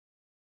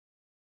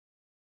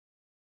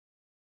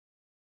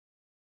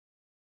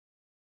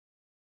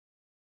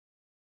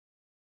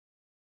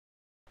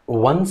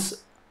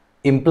once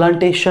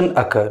implantation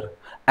occur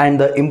and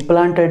the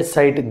implanted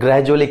site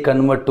gradually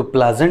convert to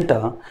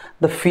placenta,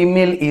 the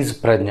female is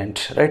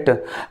pregnant, right?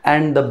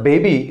 And the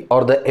baby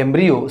or the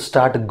embryo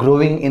start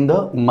growing in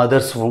the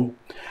mother's womb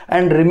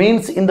and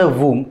remains in the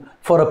womb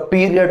for a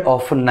period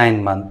of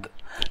 9 months.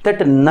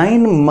 That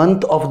 9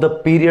 month of the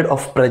period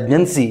of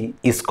pregnancy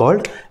is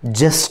called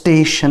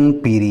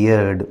gestation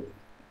period.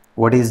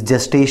 What is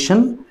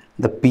gestation?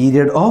 The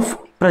period of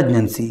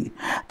pregnancy.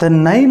 The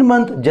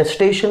 9-month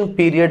gestation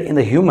period in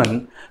the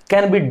human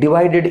can be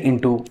divided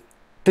into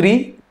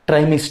 3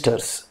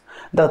 trimesters.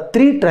 The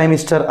 3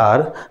 trimesters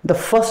are the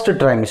first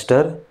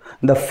trimester,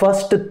 the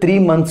first 3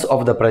 months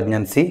of the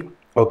pregnancy,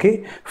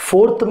 okay,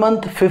 4th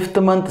month,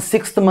 5th month,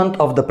 6th month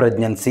of the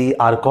pregnancy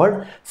are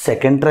called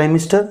second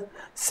trimester,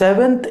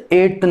 7th,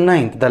 8th,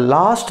 9th, the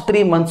last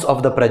 3 months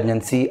of the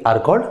pregnancy are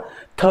called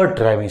third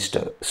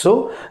trimester.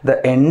 So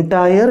the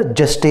entire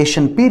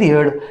gestation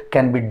period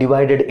can be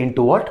divided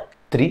into what?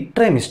 3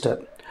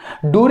 trimester.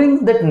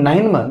 During that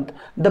 9 month,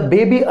 the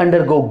baby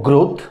undergo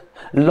growth,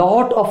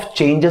 lot of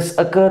changes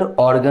occur,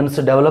 organs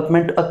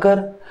development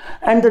occur,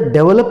 and the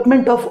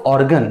development of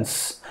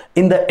organs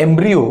in the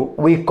embryo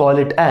we call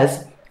it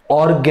as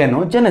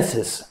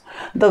organogenesis.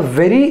 The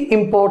very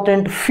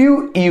important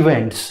few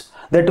events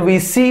that we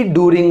see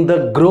during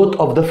the growth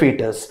of the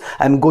fetus.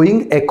 I am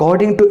going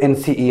according to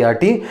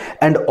NCERT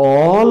and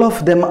all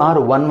of them are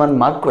 1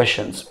 mark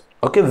questions.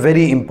 Okay,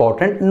 very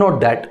important.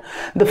 Note that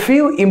the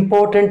few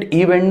important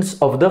events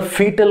of the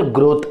fetal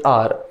growth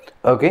are,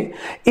 okay,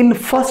 in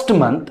first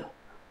month,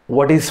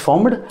 what is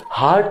formed?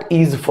 Heart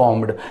is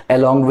formed.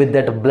 Along with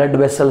that, blood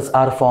vessels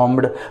are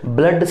formed.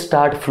 Blood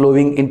start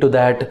flowing into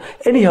that.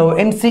 Anyhow,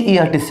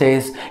 NCERT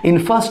says in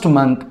first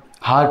month,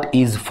 heart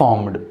is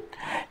formed.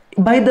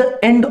 By the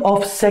end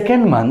of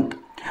second month,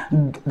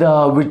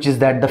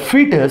 the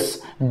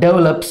fetus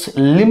develops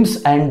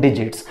limbs and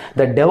digits.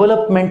 The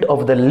development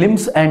of the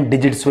limbs and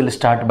digits will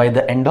start by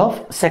the end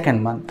of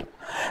second month.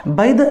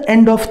 By the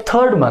end of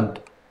third month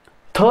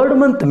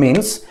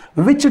means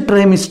which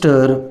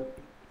trimester?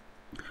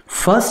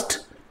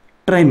 First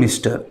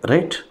trimester,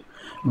 right?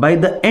 By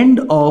the end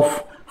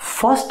of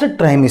first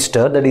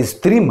trimester, that is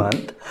 3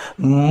 months,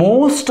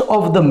 most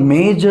of the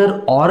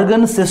major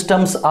organ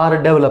systems are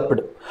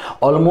developed.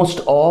 Almost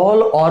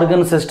all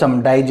organ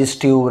system,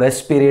 digestive,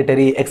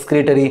 respiratory,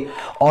 excretory,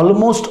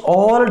 almost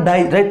all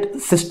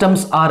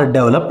systems are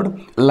developed,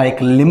 like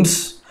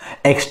limbs,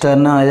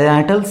 external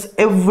genitals,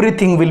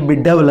 everything will be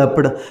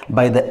developed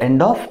by the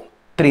end of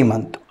 3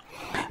 months.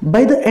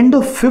 By the end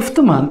of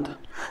 5th month,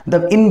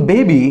 in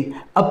baby,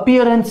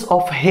 appearance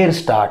of hair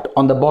start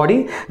on the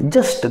body,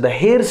 just the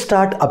hair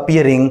start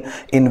appearing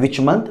in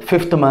which month?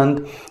 5th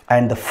month,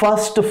 and the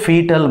first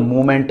fetal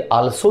movement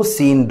also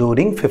seen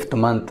during 5th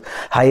month.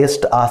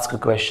 Highest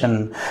asked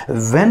question,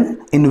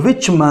 when, in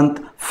which month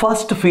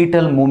first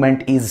fetal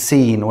movement is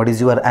seen? What is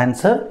your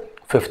answer?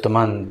 5th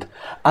month.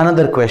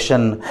 Another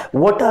question,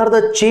 what are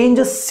the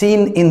changes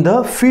seen in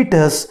the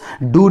fetus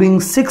during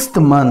 6th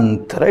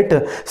month, right?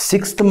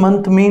 6th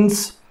month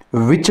means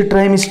which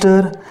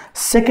trimester?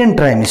 Second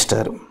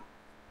trimester.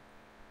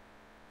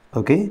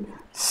 Okay,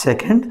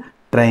 second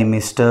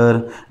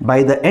trimester.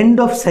 By the end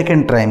of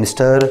second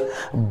trimester,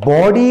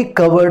 body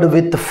covered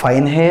with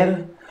fine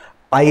hair,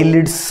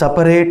 eyelids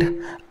separate,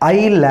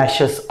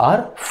 eyelashes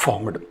are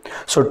formed.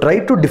 So try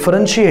to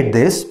differentiate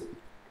this.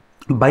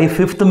 By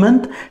 5th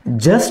month,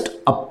 just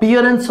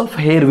appearance of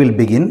hair will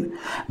begin.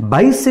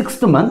 By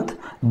 6th month,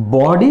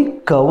 body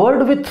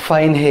covered with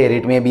fine hair.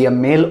 It may be a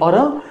male or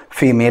a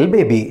female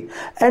baby.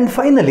 And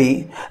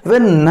finally,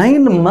 when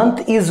 9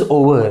 month is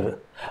over,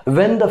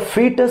 when the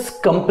fetus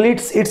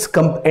completes its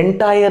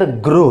entire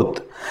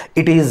growth,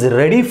 it is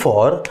ready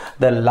for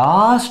the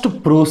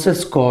last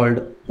process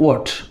called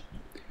what?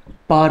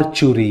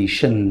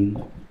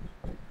 Parturition.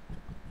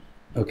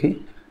 Okay.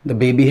 The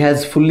baby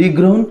has fully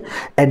grown.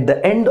 At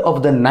the end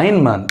of the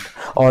 9 month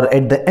or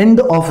at the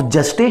end of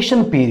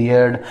gestation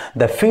period,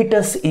 the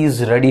fetus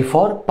is ready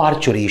for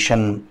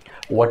parturition.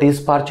 What is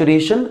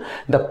parturition?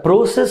 The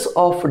process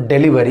of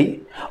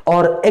delivery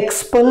or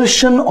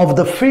expulsion of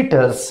the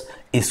fetus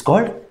is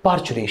called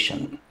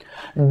parturition.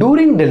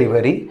 During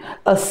delivery,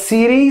 a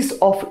series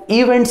of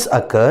events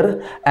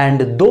occur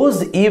and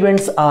those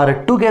events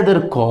are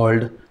together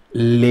called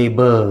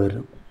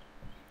labor.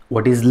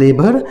 What is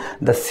labor?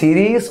 The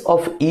series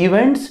of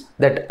events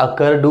that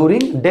occur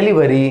during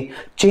delivery,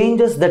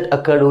 changes that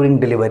occur during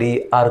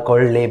delivery are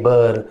called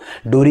labor.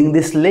 During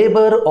this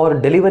labor or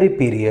delivery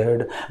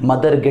period,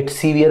 mother gets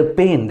severe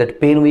pain.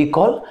 That pain we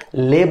call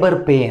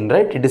labor pain,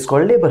 right? It is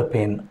called labor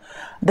pain.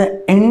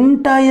 The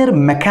entire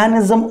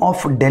mechanism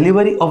of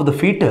delivery of the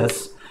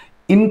fetus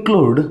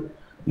include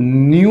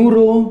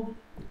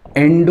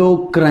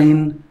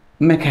neuroendocrine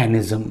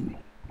mechanism.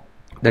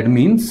 That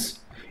means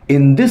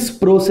in this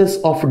process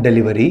of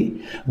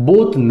delivery,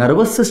 both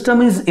nervous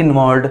system is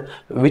involved.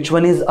 Which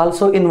one is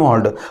also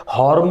involved?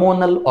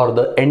 Hormonal or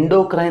the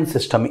endocrine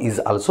system is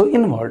also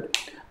involved.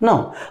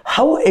 Now,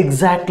 how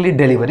exactly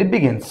delivery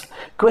begins?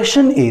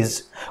 Question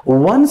is,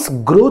 once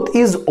growth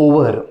is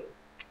over,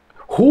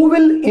 Who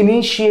will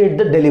initiate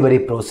the delivery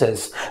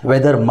process?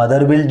 Whether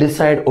mother will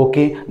decide,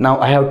 okay, now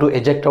I have to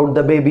eject out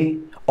the baby,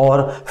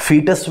 or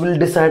fetus will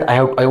decide,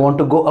 I want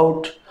to go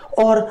out,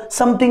 or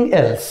something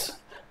else.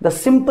 The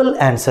simple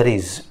answer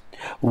is,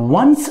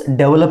 once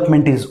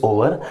development is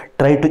over,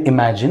 try to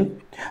imagine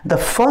the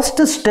first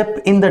step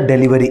in the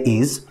delivery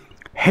is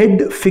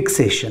head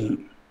fixation.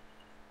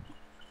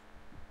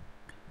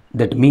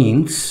 That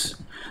means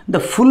the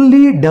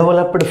fully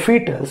developed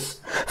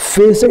fetus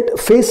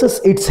faces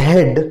its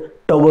head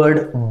toward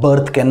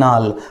birth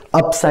canal,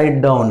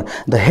 upside down.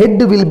 The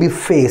head will be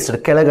faced,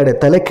 kelagade,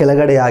 tale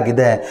kelagade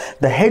agide.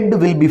 The head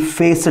will be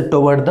faced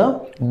toward the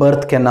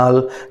birth canal.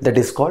 That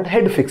is called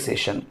head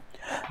fixation.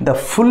 The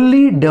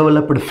fully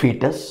developed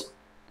fetus,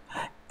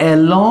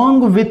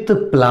 along with the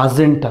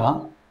placenta,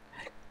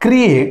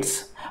 creates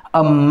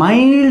a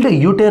mild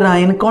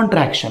uterine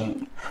contraction.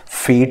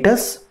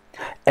 Fetus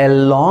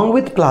along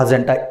with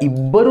placenta,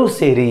 ibbaru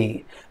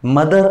seri,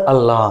 mother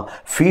Allah,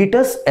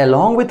 fetus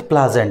along with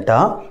placenta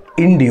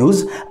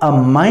induce a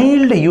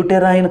mild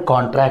uterine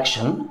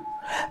contraction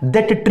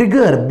that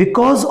trigger,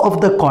 because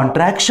of the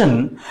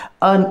contraction,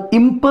 an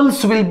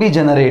impulse will be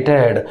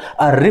generated,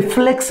 a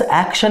reflex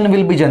action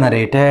will be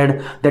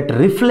generated. That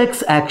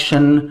reflex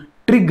action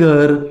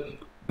trigger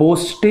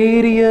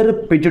posterior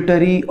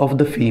pituitary of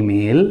the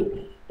female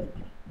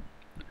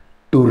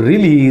to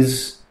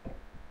release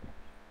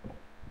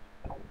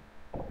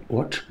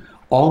what?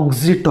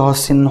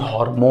 Oxytocin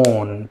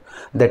hormone.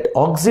 That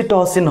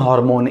oxytocin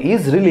hormone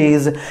is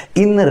released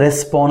in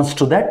response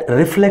to that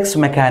reflex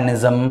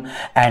mechanism,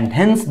 and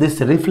hence this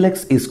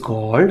reflex is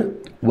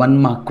called,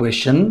 one mark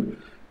question,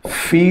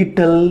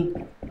 fetal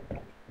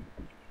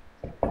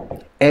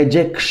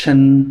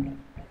ejection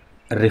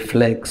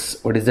reflex.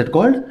 What is it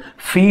called?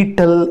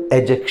 Fetal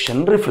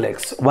ejection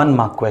reflex. One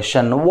mark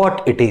question,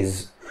 what it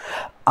is?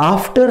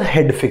 After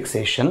head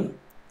fixation,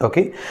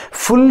 okay,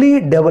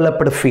 fully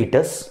developed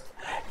fetus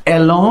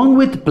along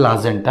with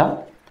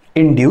placenta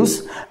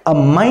induce a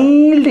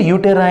mild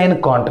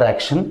uterine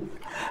contraction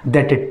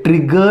that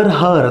trigger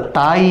her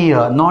thigh,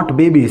 not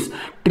babies,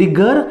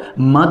 trigger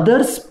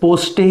mother's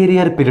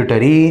posterior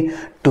pituitary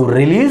to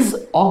release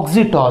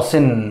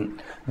oxytocin.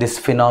 This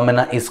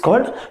phenomena is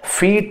called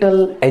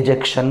fetal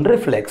ejection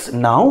reflex.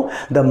 Now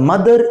the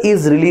mother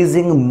is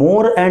releasing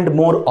more and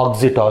more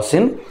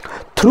oxytocin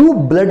through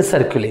blood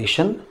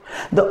circulation.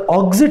 The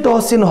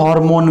oxytocin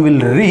hormone will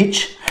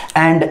reach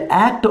and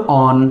act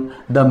on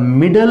the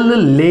middle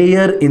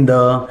layer in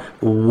the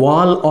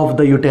wall of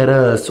the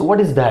uterus. What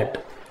is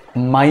that?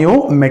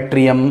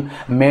 Myometrium,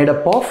 made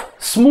up of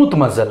smooth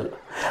muscle.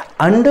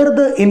 Under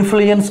the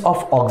influence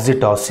of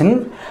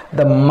oxytocin,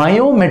 the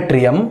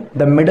myometrium,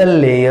 the middle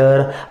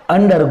layer,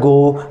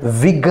 undergo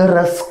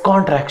vigorous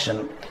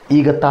contraction.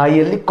 ಈಗ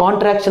ತಾಯಿಯಲ್ಲಿ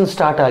contraction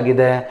start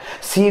ಆಗಿದೆ.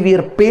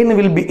 Severe pain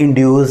will be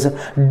induced.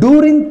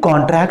 During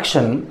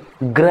contraction,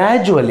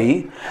 gradually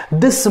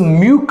this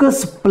mucus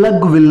plug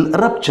will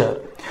rupture.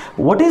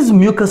 What is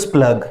mucus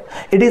plug?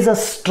 It is a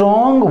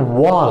strong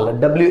wall,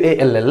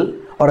 WALL,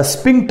 or a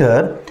sphincter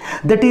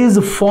that is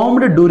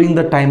formed during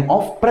the time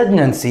of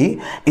pregnancy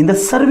in the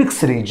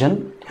cervix region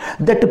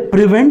that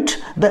prevent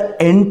the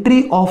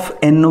entry of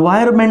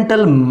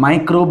environmental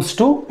microbes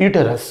to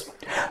uterus.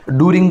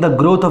 During the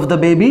growth of the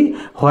baby,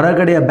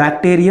 ಹೊರಗಡೆಯ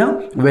bacteria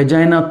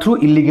vagina through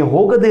ಇಲ್ಲಿಗೆ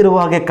ಹೋಗದೇ ಇರುವ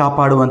ಹಾಗೆ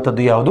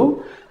ಕಾಪಾಡುವಂಥದ್ದು ಯಾವುದು?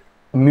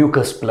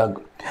 Mucus plug.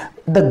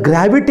 The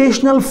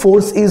gravitational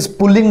force is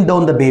pulling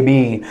down the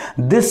baby.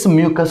 This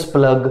mucus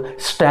plug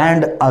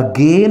stand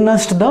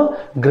against the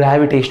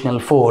gravitational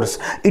force.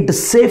 It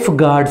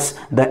safeguards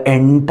the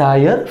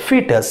entire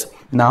fetus.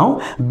 Now,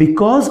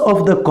 because of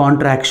the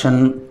contraction,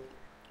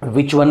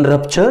 which one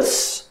ruptures?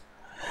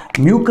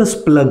 Mucus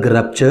plug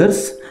ruptures.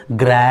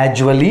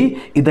 Gradually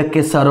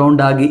ಇದಕ್ಕೆ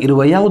surround ಆಗಿ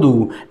ಇರುವ ಯಾವುದು?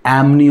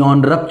 Amnion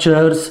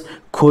ruptures,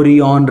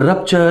 chorion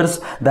ruptures.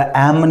 The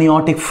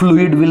amniotic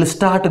fluid will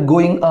start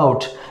going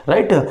out,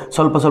 right?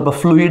 ಸ್ವಲ್ಪ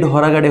fluid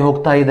ಹೊರಗಡೆ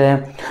ಹೋಗ್ತಾ ಇದೆ.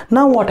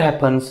 Now what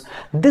happens?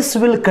 This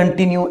will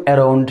continue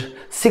around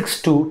 6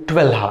 to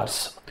 12 hours.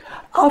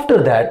 After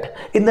that,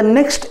 in the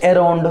next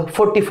around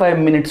 45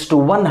 minutes to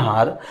 1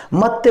 hour,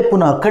 ಮತ್ತೆ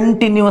ಪುನಃ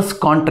continuous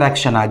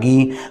contraction ಆಗಿ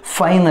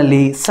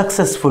finally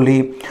successfully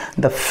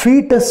the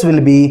fetus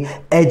will be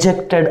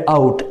ejected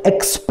out,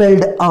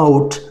 expelled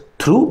out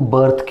through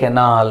birth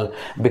canal.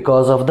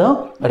 Because of the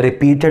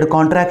repeated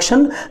contraction,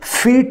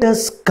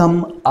 fetus come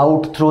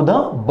out through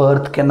the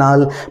birth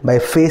canal by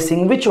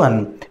facing which one?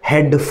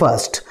 Head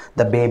first.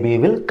 The baby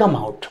will come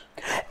out.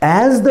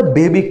 As the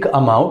baby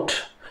come out,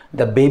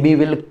 the baby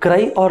will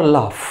cry or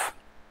laugh.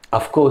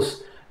 Of course,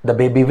 the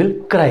baby will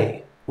cry.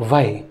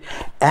 Why?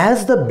 As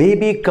the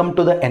baby come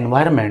to the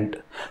environment,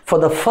 for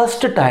the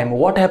first time,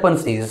 what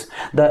happens is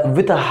that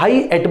with a high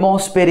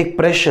atmospheric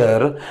pressure,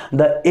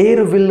 the air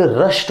will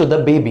rush to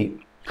the baby,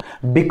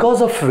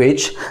 because of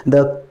which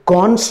the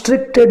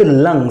constricted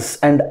lungs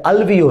and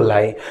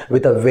alveoli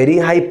with a very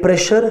high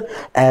pressure,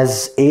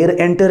 as air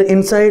enter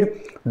inside,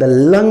 the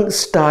lung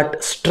start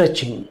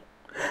stretching.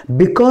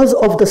 Because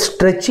of the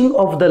stretching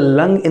of the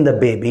lung in the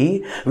baby,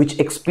 which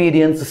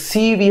experience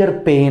severe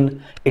pain,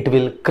 it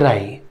will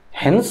cry.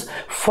 Hence,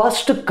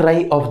 first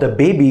cry of the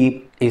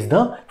baby is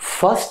the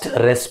first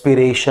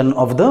respiration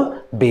of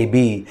the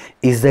baby.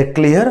 Is that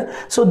clear?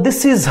 So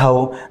this is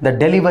how the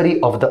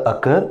delivery of the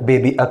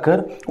baby occur.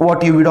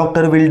 What you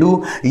doctor will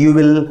do, you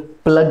will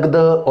plug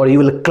the, or you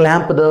will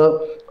clamp the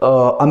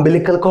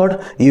umbilical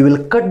cord, you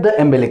will cut the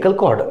umbilical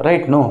cord,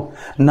 right? No.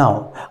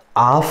 Now,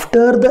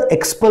 after the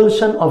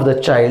expulsion of the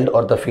child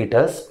or the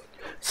fetus,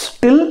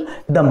 still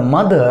the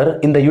mother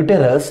in the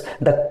uterus,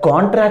 the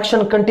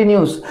contraction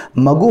continues.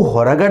 Magu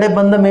horagade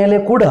banda mele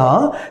kuda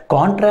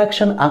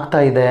contraction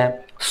ಆಗ್ತಾ ಇದೆ.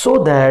 So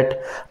that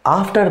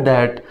after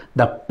that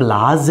the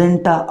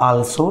placenta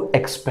also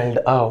expelled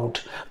out.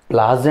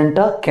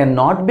 Placenta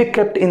cannot be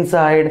kept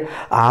inside.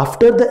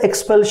 After the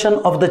expulsion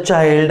of the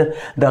child,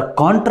 the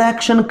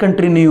contraction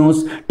continues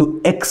to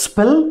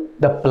expel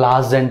the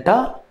placenta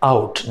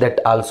out. That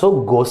also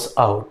goes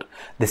out.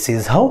 This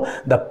is how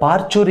the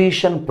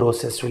parturition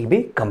process will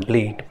be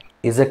complete.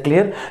 Is it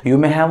clear? You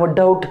may have a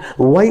doubt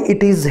why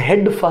it is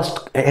head first.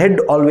 Head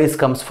always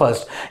comes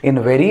first.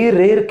 In very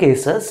rare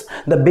cases,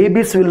 the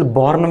babies will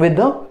born with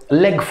the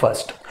leg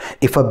first.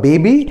 If a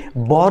baby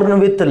born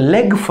with the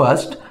leg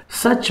first,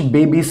 such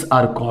babies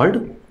are called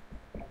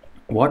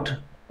what?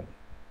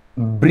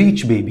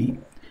 Breech baby.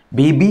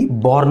 Baby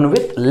born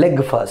with leg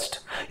first.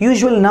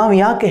 Usually ನಾವು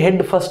ಯಾಕೆ head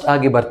first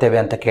ಆಗಿ ಬರ್ತೇವೆ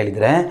ಅಂತ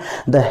ಕೇಳಿದ್ರೆ,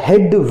 the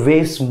head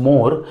weighs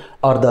more,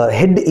 or the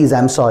head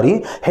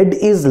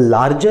is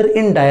larger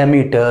in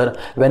diameter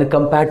when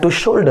compared to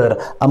shoulder.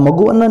 ಆ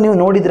ಮಗುವನ್ನು ನೀವು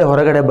ನೋಡಿದ್ರೆ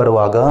ಹೊರಗಡೆ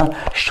ಬರುವಾಗ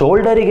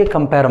ಶೋಲ್ಡರಿಗೆ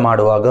ಕಂಪೇರ್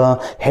ಮಾಡುವಾಗ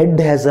head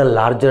has a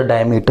larger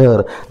diameter.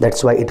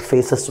 That's why it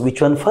faces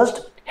which one first?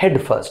 Head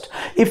first.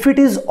 If it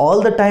is all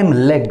the time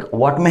leg,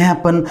 what may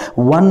happen?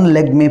 One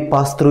leg may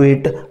pass through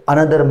it,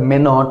 another may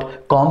not.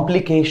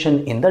 Complication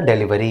in the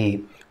delivery.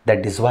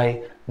 That is why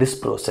this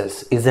process.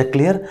 Is that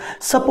clear?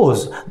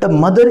 Suppose the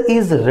mother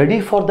is ready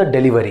for the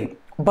delivery,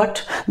 but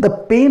the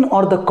pain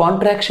or the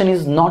contraction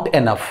is not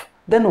enough.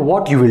 Then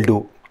what you will do?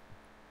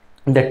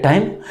 That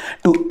time,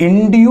 to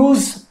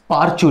induce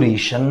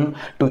parturition,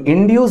 to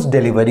induce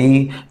delivery,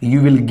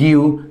 you will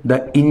give the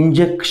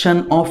injection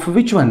of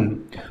which one?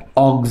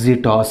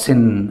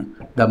 Oxytocin.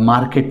 The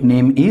market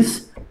name is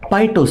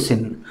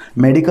Pitocin.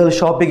 Medical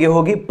ಶಾಪಿಗೆ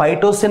ಹೋಗಿ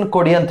ಪೈಟೋಸಿನ್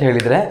ಕೊಡಿ ಅಂತ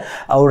ಹೇಳಿದರೆ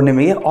ಅವರು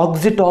ನಿಮಗೆ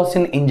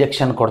oxytocin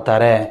injection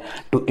ಕೊಡ್ತಾರೆ.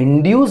 To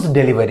induce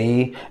delivery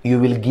you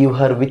will give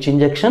her which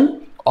injection?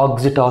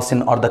 Oxytocin,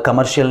 or the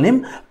commercial name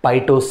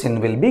Pitocin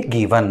will be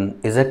given.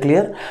 Is that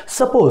clear?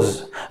 Suppose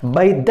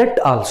by that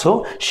also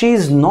she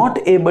is not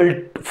able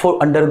to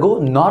undergo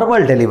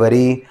normal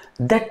delivery.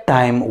 That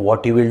time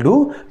what you will do?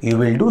 You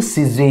will do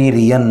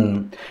cesarean.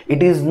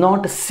 It is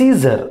not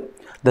Caesar.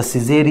 The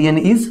cesarean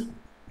is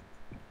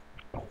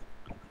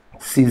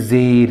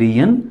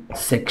cesarean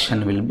section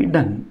will be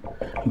done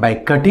by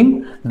cutting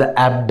the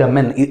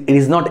abdomen. It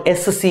is not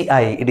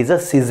SCI, it is a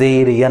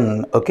cesarean.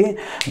 Okay,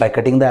 by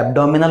cutting the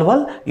abdominal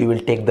wall you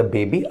will take the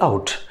baby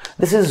out.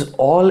 This is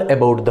all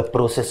about the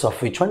process of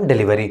which one?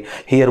 Delivery.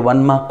 Here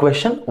one mark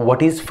question.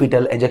 What is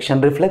fetal ejection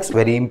reflex?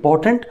 Very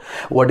important.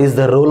 What is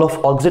the role of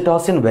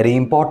oxytocin? Very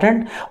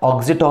important.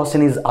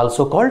 Oxytocin is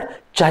also called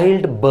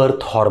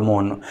childbirth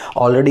hormone.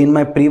 Already in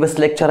my previous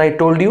lecture I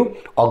told you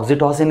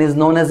oxytocin is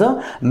known as a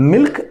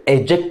milk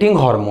ejecting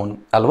hormone.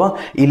 Alva?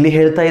 Illi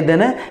helta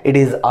iddene, it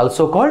is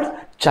also called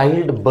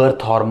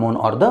childbirth hormone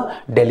or the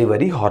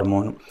delivery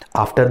hormone.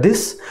 After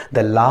this,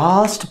 the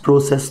last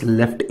process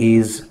left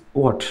is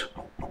what?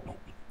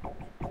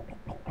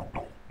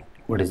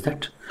 What is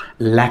that?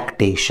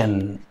 Lactation.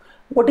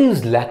 What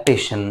is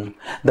lactation?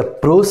 The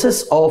process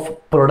of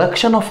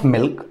production of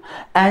milk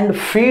and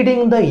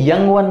feeding the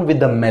young one with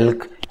the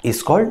milk is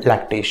called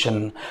lactation.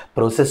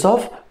 Process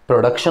of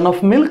production of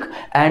milk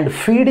and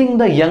feeding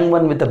the young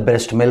one with the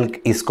breast milk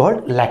is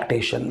called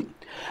lactation.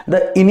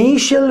 The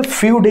initial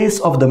few days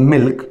of the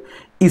milk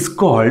is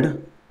called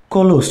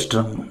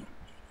colostrum.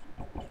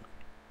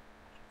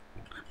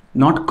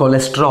 Not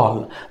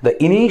cholesterol. The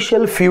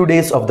initial few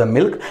days of the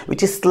milk,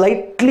 which is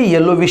slightly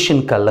yellowish in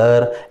color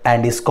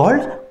and is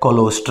called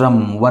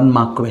colostrum. One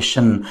mark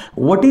question.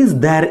 What is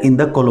there in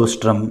the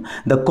colostrum?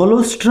 The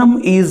colostrum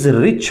is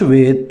rich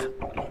with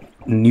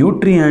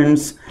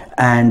nutrients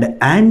and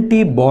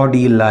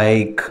antibody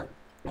like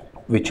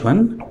which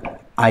one?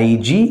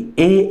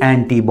 IgA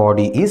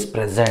antibody is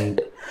present.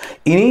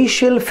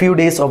 Initial few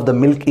days of the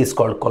milk is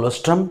called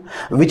colostrum,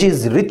 which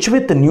is rich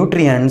with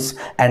nutrients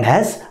and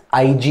has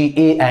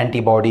IgA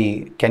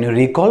antibody. Can you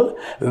recall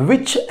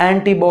which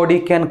antibody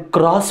can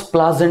cross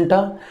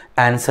placenta?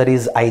 Answer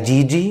is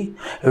IgG.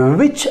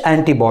 Which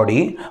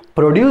antibody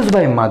produced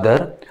by mother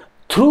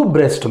through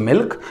breast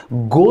milk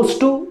goes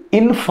to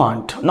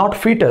infant, not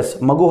fetus.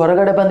 Magu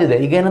horagade bandide,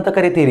 ಈಗ ಏನಂತ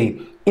ಕರೀತೀರಿ?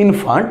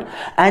 Infant,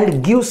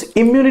 and gives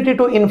immunity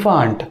to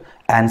infant.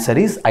 Answer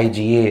is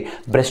IgA.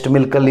 Breast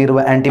milk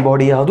alliruva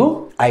antibody yadu?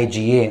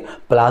 IgA.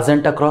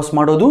 Placenta cross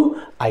madodu?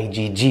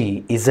 IgG.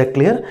 Is that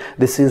clear?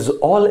 This is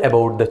all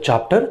about the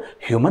chapter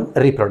human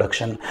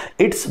reproduction.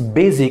 Its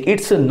basic,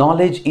 its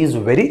knowledge is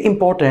very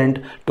important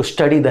to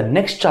study the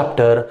next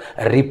chapter,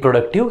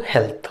 reproductive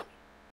health.